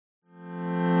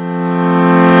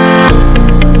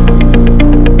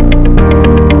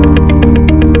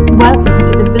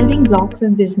Blocks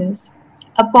of Business,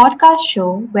 a podcast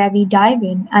show where we dive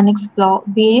in and explore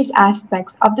various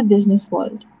aspects of the business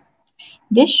world.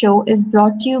 This show is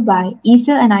brought to you by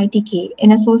ESL NITK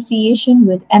in association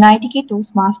with NITK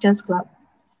Toastmasters Club.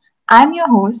 I'm your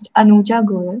host, Anuja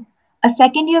Goyal, a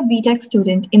second year BTech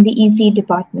student in the EC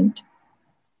department.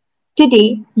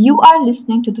 Today, you are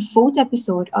listening to the fourth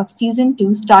episode of Season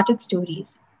 2 Startup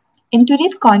Stories. In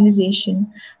today's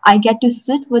conversation, I get to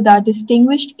sit with our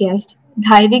distinguished guest,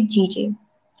 Dhyvik G J,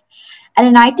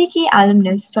 an NITK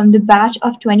alumnus from the batch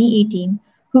of 2018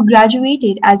 who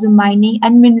graduated as a mining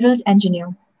and minerals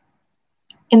engineer.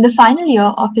 In the final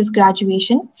year of his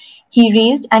graduation, he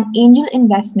raised an angel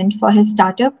investment for his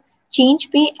startup,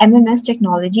 Changepay MMS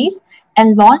Technologies,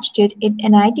 and launched it in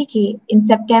NITK in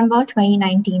September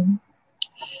 2019.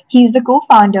 He is the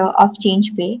co-founder of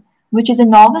Changepay, which is a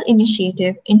novel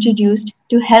initiative introduced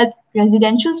to help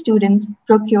residential students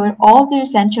procure all their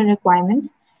essential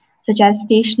requirements, such as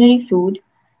stationery food,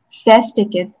 fest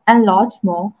tickets, and lots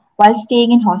more while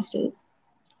staying in hostels.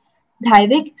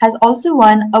 Dhyvik has also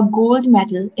won a gold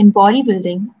medal in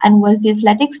bodybuilding and was the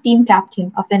athletics team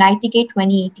captain of NITK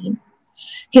 2018.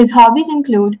 His hobbies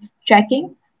include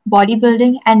trekking,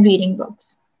 bodybuilding, and reading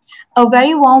books. A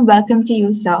very warm welcome to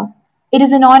you, sir. It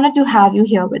is an honor to have you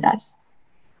here with us.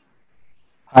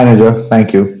 Hi, Naja.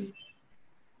 Thank you.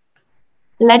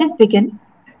 Let us begin.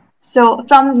 So,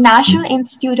 from National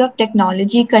Institute of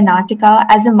Technology, Karnataka,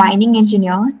 as a mining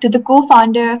engineer to the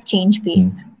co-founder of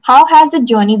Changepay, how has the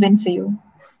journey been for you?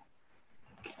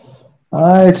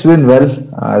 It's been well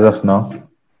as of now.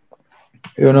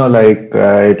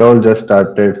 It all just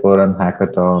started for an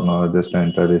hackathon or just to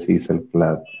enter the CSEL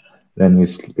club. Then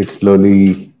it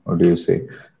slowly, what do you say,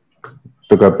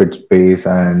 took up its pace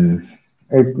and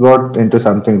it got into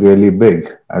something really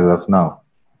big as of now.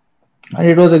 And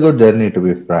it was a good journey, to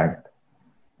be frank.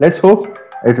 Let's hope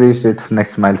it reached its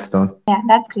next milestone. Yeah,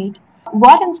 that's great.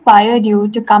 What inspired you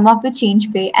to come up with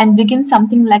Changepay and begin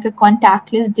something like a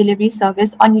contactless delivery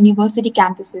service on university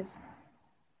campuses?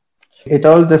 It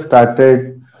all just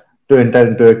started to enter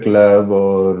into a club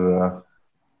or,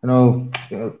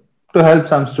 to help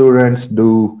some students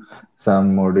do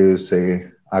some, what do you say,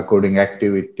 a coding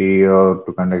activity or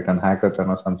to conduct an hackathon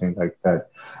or something like that.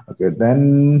 Okay,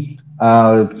 then,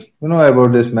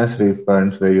 about this mess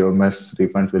refunds where your mess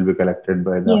refunds will be collected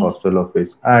by the Yes, hostel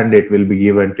office and it will be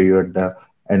given to you at the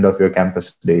end of your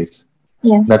campus days.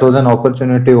 yes, That was an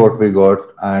opportunity what we got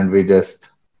and we just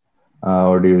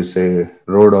what do you say,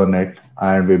 rode on it.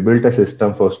 And we built a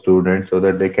system for students so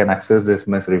that they can access this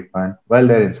mess refund while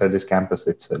they're inside this campus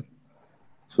itself.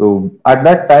 So at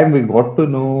that time, we got to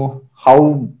know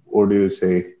how, what do you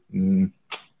say,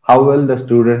 how well the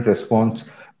student responds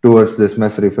towards this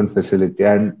mess refund facility.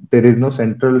 And there is no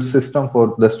central system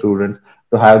for the student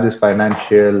to have this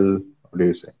financial, what do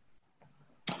you say,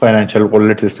 financial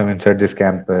wallet system inside this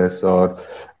campus or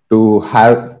to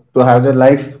have their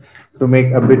life to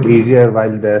make a bit easier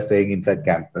while they're staying inside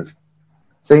campus.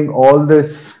 Saying all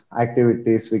these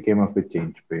activities, we came up with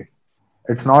ChangePay.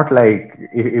 It's not like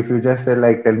if you just say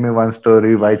like tell me one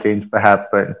story why ChangePay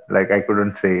happened, like I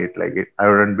couldn't say it. I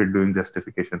wouldn't be doing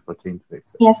justification for ChangePay.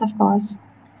 yes, of course.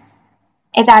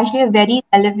 It's actually a very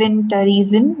relevant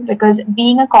reason because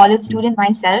being a college Hmm. student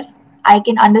myself, I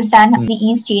can understand Hmm. the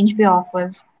ease Changepay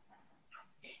offers.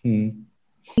 Hmm.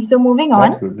 So moving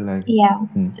That's on, good. yeah,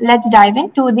 Hmm. let's dive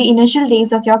into the initial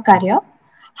days of your career.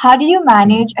 How did you Hmm.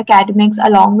 manage academics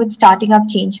along with starting up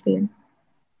Changepay?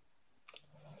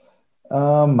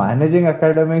 Managing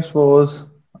academics was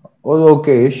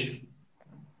okay-ish.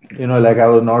 I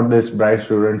was not this bright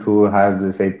student who has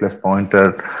this A plus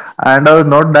pointer, and I was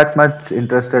not that much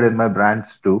interested in my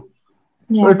branch too.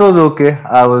 So Yeah, it was okay.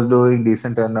 I was doing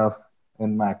decent enough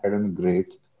in my academic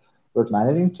grades. But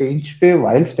managing change pay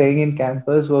while staying in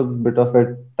campus was a bit of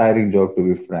a tiring job, to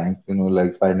be frank.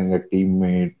 Like finding a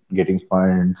teammate, getting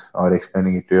funds, or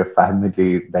explaining it to your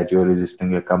family that you're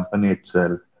registering your company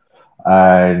itself,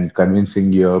 and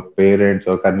convincing your parents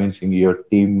or convincing your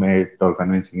teammate or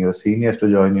convincing your seniors to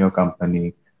join your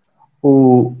company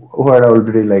who had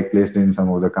already like placed in some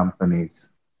of the companies.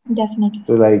 definitely.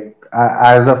 So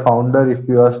as a founder, if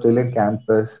you are still in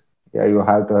campus, yeah, you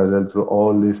have to hustle through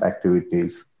all these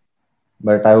activities.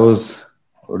 But I was,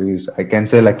 what do you say, I can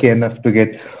say lucky enough to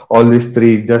get all these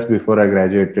three just before I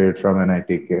graduated from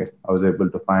NITK. I was able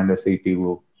to find a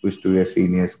CTO who's 2 years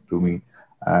seniors to me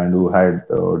and who had,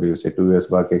 what do you say, 2 years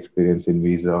work experience in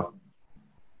Visa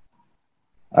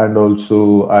and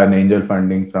also an angel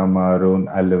funding from our own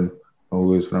alum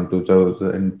who is from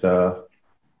 2000,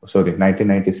 sorry,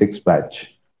 1996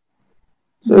 batch.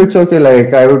 So Mhm. it's okay.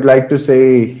 Like I would like to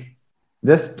say,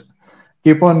 just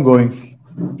keep on going.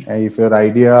 If your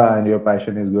idea and your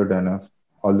passion is good enough,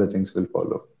 all the things will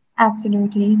follow.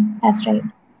 Absolutely. That's right.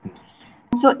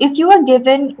 So, if you were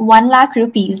given 1 lakh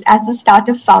rupees as the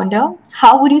startup founder,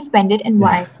 how would you spend it and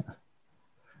why?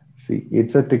 See,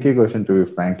 it's a tricky question to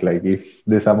be frank. Like, if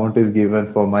this amount is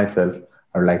given for myself,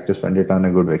 I'd like to spend it on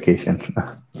a good vacation.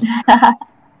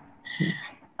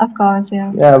 Of course,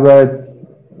 yeah. Yeah, but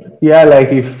yeah, like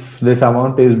if this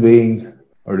amount is being,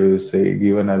 what do you say,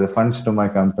 given as a funds to my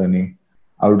company,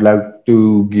 I would like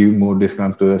to give more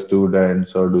discounts to the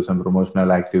students or do some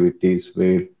promotional activities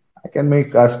where I can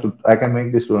make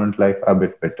the student life a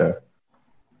bit better.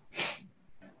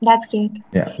 That's great.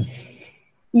 Yeah.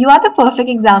 You are the perfect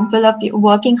example of you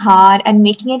working hard and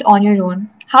making it on your own.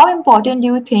 How important do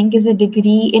you think is a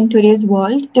degree in today's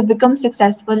world to become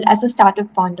successful as a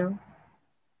startup founder?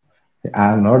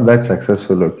 I'm not that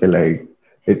successful, okay? Like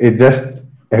it just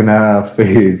in a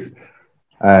phase.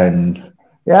 And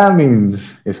yeah, I mean,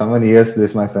 if someone hears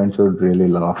this, my friends would really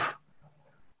laugh.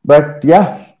 But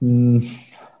yeah,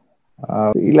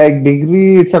 like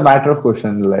degree, it's a matter of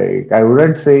question. Like I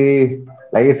wouldn't say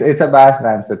like it's a vast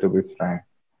answer to be frank.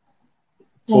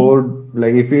 Right, For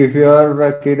like if you're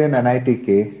a kid in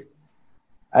NITK,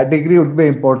 a degree would be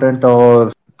important.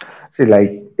 Or see,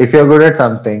 like if you're good at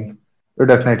something, you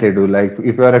definitely do. Like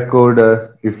if you're a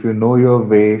coder, if you know your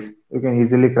ways, you can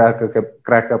easily crack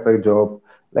up a job.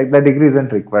 Like the degree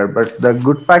isn't required. But the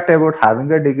good fact about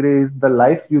having a degree is the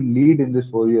life you lead in this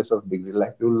 4 years of degree.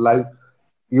 Like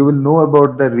you will know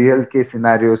about the real case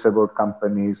scenarios about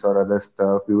companies or other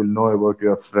stuff. You will know about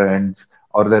your friends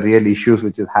or the real issues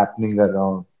which is happening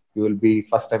around. You will be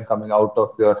first time coming out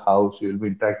of your house. You will be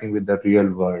interacting with the real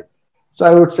world. So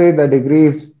I would say the degree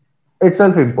is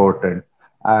itself important,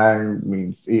 and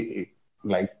means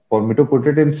like for me to put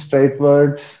it in straight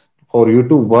words, for you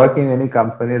to work in any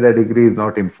company, the degree is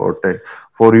not important.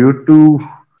 For you to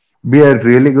be a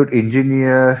really good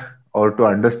engineer or to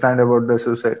understand about the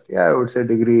society, I would say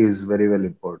degree is very well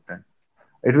important.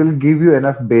 It will give you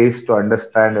enough base to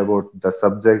understand about the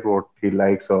subject, what he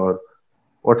likes or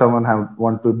what someone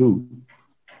want to do.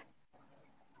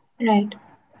 right.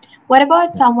 What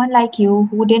about someone like you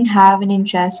who didn't have an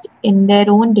interest in their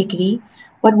own degree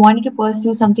but wanted to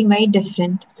pursue something very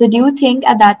different? So, do you think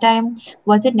at that time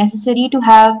was it necessary to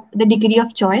have the degree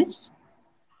of choice?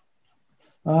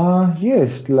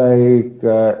 Yes, like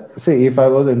see, if I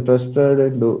was interested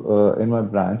in my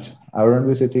branch, I wouldn't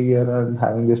be sitting here and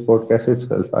having this podcast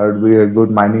itself. I would be a good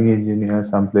mining engineer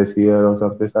someplace here or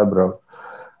someplace abroad.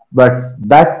 But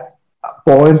that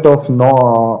point of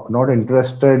not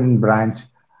interested in branch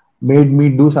made me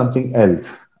do something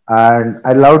else. And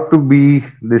I love to be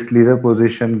this leader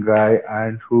position guy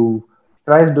and who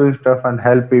tries doing stuff and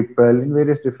help people in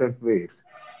various different ways.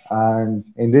 And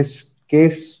in this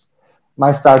case,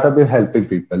 my startup is helping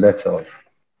people. That's all.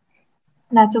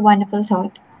 That's a wonderful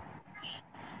thought.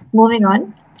 Moving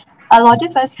on, a lot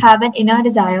of us have an inner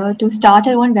desire to start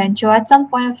our own venture at some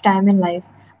point of time in life,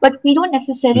 but we don't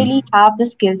necessarily have the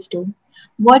skills to.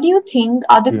 What do you think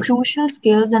are the Yeah. crucial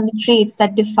skills and the traits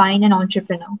that define an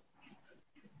entrepreneur?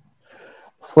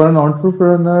 For an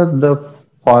entrepreneur, the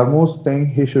foremost thing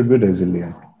he should be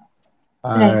resilient.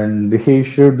 Right, And he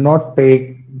should not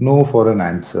take no for an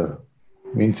answer.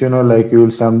 Means, like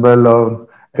you'll stumble on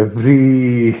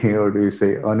every, what do you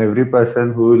say, on every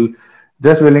person who will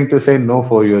just willing to say no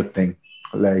for your thing.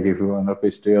 Like if you want to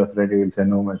pitch to your friend, he will say,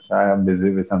 no, much, I am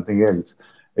busy with something else.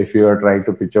 If you are trying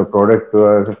to pitch your product to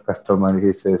a customer,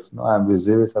 he says, no, I'm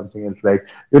busy with something else. Like,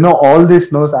 all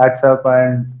these no's adds up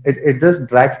and it just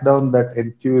drags down that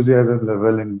enthusiasm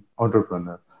level in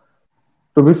entrepreneur.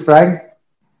 To be frank,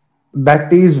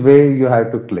 that is where you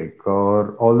have to click,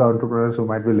 or all the entrepreneurs who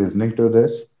might be listening to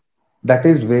this, that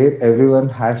is where everyone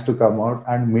has to come out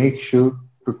and make sure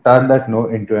to turn that no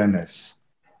into an yes.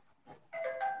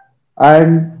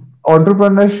 And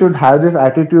entrepreneurs should have this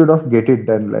attitude of get it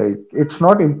done. Like it's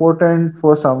not important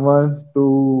for someone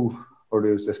to, what do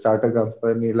you say, start a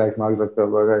company like Mark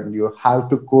Zuckerberg and you have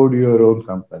to code your own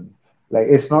company. Like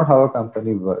it's not how a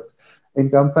company works. In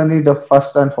company, the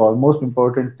first and foremost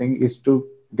important thing is to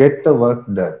get the work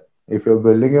done. If you're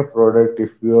building a product,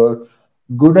 if you're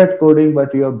good at coding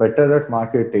but you're better at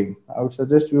marketing, I would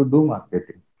suggest you do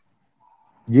marketing.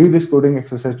 Give this coding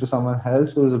exercise to someone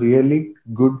else who is really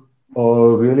good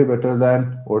or really better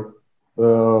than what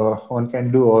one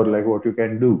can do or like what you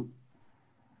can do.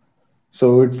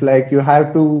 So it's like you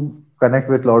have to connect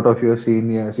with a lot of your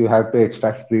seniors. You have to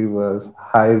extract free work,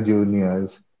 hire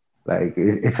juniors. Like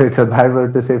it's a bad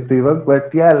word to say free work, but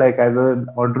yeah, like as an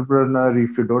entrepreneur,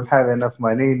 if you don't have enough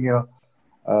money in your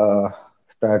uh,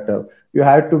 startup, you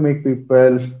have to make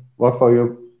people work for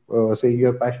your saying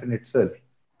your passion itself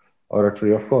or at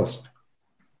free of cost.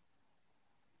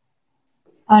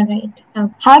 All right.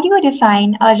 How do you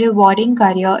define a rewarding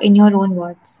career in your own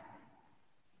words?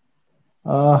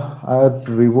 A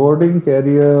rewarding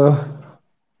career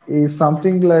is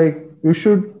something like you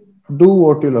should do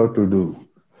what you love to do.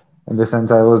 In the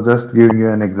sense, I was just giving you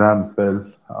an example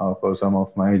for some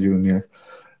of my juniors.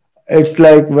 It's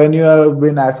like when you have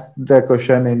been asked the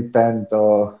question in 10th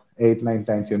or 8, 9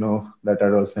 times, that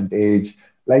adolescent age,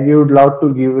 like you would love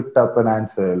to give it up an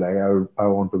answer. Like I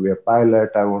want to be a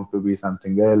pilot, I want to be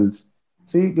something else.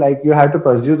 See, like you have to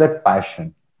pursue that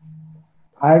passion.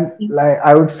 And Yes. like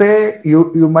I would say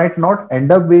you might not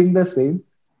end up being the same,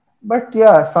 but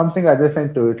yeah, something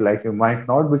adjacent to it. Like you might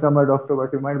not become a doctor,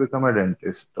 but you might become a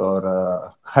dentist or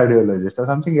a cardiologist or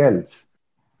something else.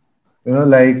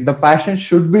 Like the passion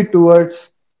should be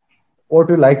towards what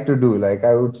you like to do. Like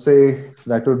I would say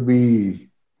that would be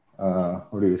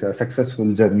what do you say, a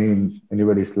successful journey in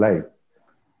anybody's life.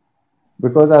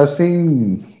 Because I've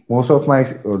seen most of my,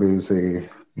 what do you say,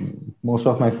 most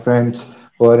of my friends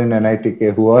who are in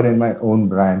NITK, who are in my own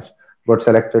branch, got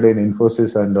selected in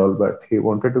Infosys and all, but he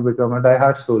wanted to become a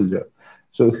diehard soldier.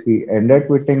 So he ended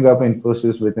quitting up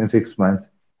Infosys within 6 months.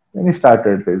 Then he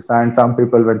started this. And some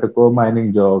people went to coal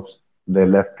mining jobs. They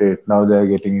left it. Now they are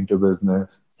getting into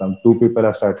business. Some two people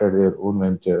have started their own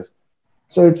ventures.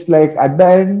 So it's like at the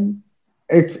end,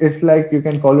 it's like you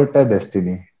can call it a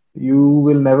destiny. You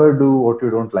will never do what you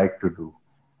don't like to do.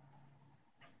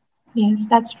 Yes,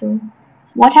 that's true.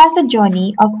 What has the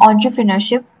journey of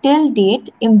entrepreneurship till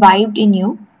date imbibed in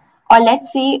you? Or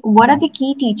let's say, what are the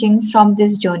key teachings from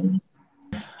this journey?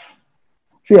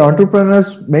 See,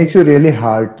 entrepreneurs makes you really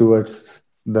hard towards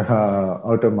the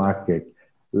outer market.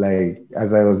 Like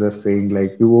as I was just saying,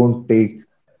 like you won't take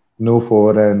no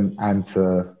for an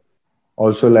answer.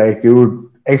 Also, like you would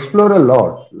explore a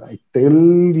lot. Like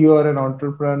till you are an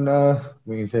entrepreneur,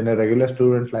 means in a regular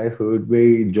student life, you would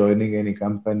be joining any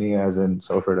company as a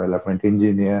software development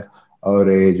engineer or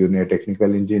a junior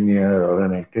technical engineer or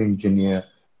an IT engineer,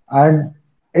 and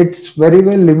it's very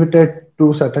well limited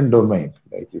to certain domain.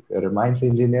 Like if you're a mines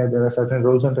engineer, there are certain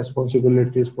roles and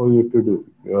responsibilities for you to do.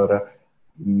 If you're a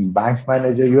bank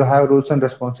manager, you have roles and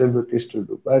responsibilities to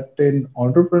do. But in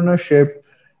entrepreneurship,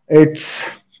 it's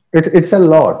it's a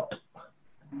lot.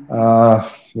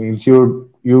 Means you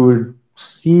would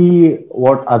see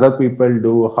what other people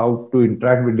do, how to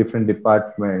interact with different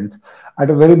departments at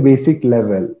a very basic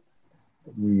level.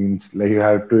 Means like you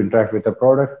have to interact with the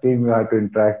product team, you have to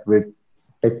interact with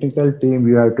technical team,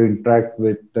 you have to interact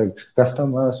with the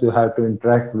customers, you have to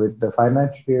interact with the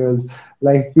financials.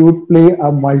 Like you would play a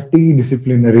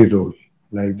multidisciplinary role.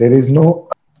 Like there is no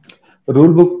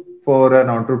rule book for an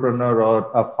entrepreneur or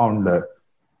a founder.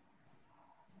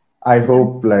 I Yeah.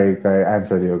 hope like I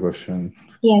answered your question.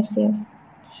 Yes, yes.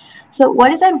 So,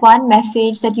 what is that one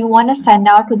message that you want to send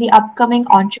out to the upcoming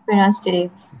entrepreneurs today?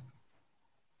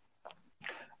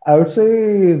 I would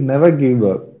say never give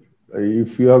up.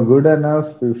 If you are good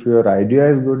enough, if your idea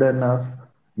is good enough,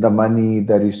 the money,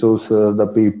 the resources, the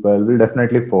people will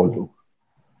definitely follow.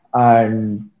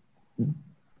 And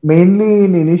mainly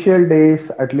in initial days,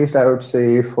 at least I would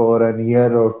say for a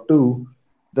year or two,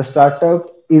 the startup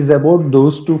is about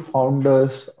those two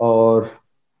founders or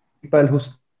people who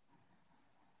started it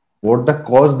and what the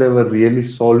cause they were really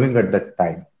solving at that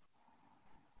time.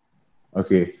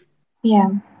 Okay. Yeah,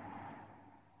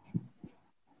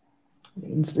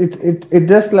 It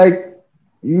just like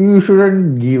you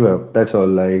shouldn't give up. That's all.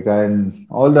 Like, and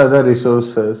all the other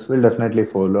resources will definitely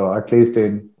follow, at least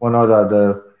in one or the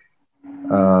other,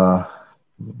 uh,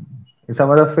 in some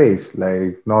other phase.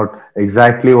 Like, not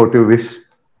exactly what you wish,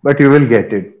 but you will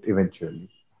get it eventually.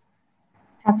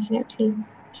 absolutely.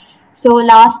 So,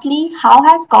 lastly, how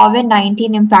has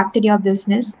COVID-19 impacted your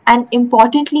business? And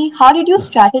importantly, how did you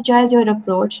strategize your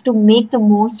approach to make the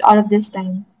most out of this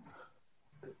time?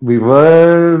 We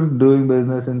were doing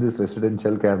business in these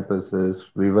residential campuses.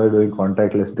 We were doing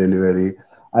contactless delivery.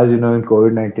 As you know, in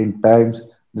COVID-19 times,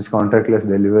 this contactless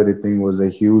delivery thing was a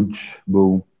huge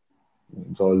boom.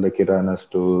 So all the kirana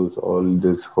stores, all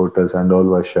these hotels and all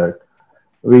were shut.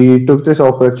 We took this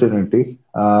opportunity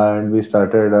and we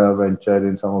started a venture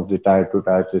in some of the tier 2,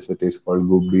 tier 3 cities called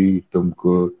Gubbi,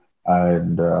 Tumkur,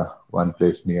 and one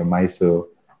place near Mysore.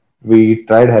 We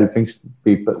tried helping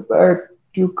people, but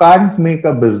you can't make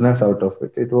a business out of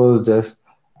it. It was just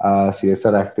a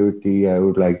CSR activity, I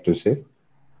would like to say.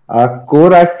 Our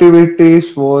core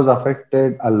activities was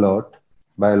affected a lot,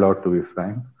 by a lot to be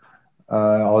frank.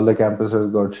 All the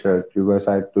campuses got shut. You guys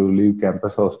had to leave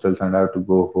campus hostels and have to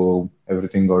go home.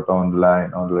 Everything got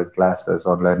online, online classes,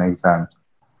 online exams.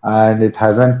 and it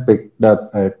hasn't picked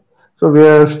up yet. So we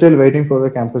are still waiting for the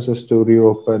campuses to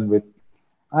reopen with,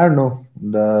 I don't know,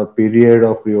 the period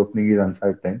of reopening is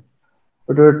uncertain.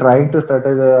 But we're trying to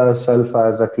strategize ourselves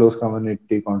as a close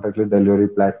community contactless delivery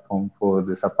platform for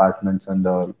these apartments and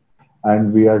all.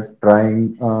 And we are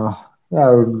trying, yeah,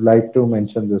 I would like to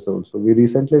mention this also. We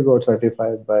recently got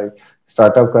certified by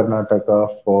Startup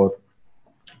Karnataka for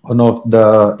one of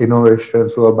the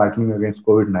innovations who are battling against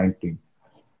COVID-19.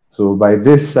 So by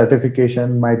this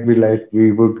certification might be like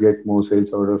we would get more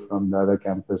sales order from the other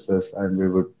campuses and we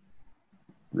would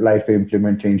like to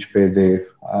implement Changepay there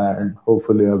and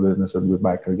hopefully our business will be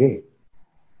back again.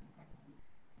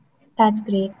 That's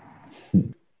great.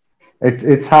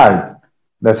 It's hard.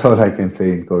 That's all I can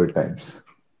say in COVID times.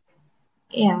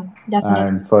 Yeah, definitely.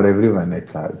 And for everyone,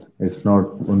 it's hard. It's not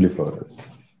only for us.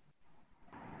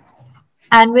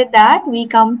 And with that, we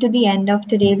come to the end of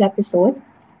today's episode.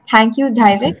 Thank you,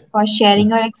 Dhyvik, Okay. for sharing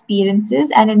Yeah. your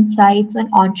experiences and insights on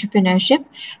entrepreneurship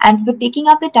and for taking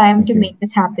up the time to Thank you. make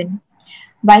this happen.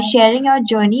 By sharing your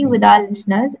journey with our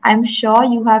listeners, I'm sure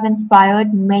you have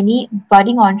inspired many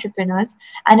budding entrepreneurs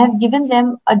and have given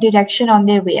them a direction on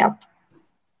their way up.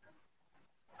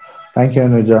 Thank you,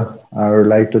 Anuja. I would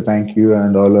like to thank you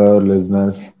and all our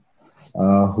listeners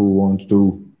who want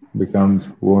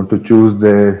to choose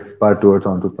their path towards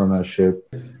entrepreneurship.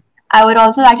 I would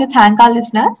also like to thank our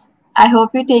listeners. I hope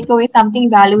you take away something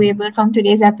valuable from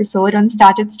today's episode on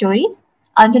startup stories.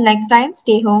 Until next time,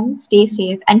 stay home, stay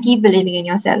safe, and keep believing in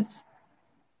yourself.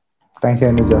 Thank you,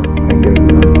 Anuja. Thank you,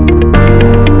 everyone.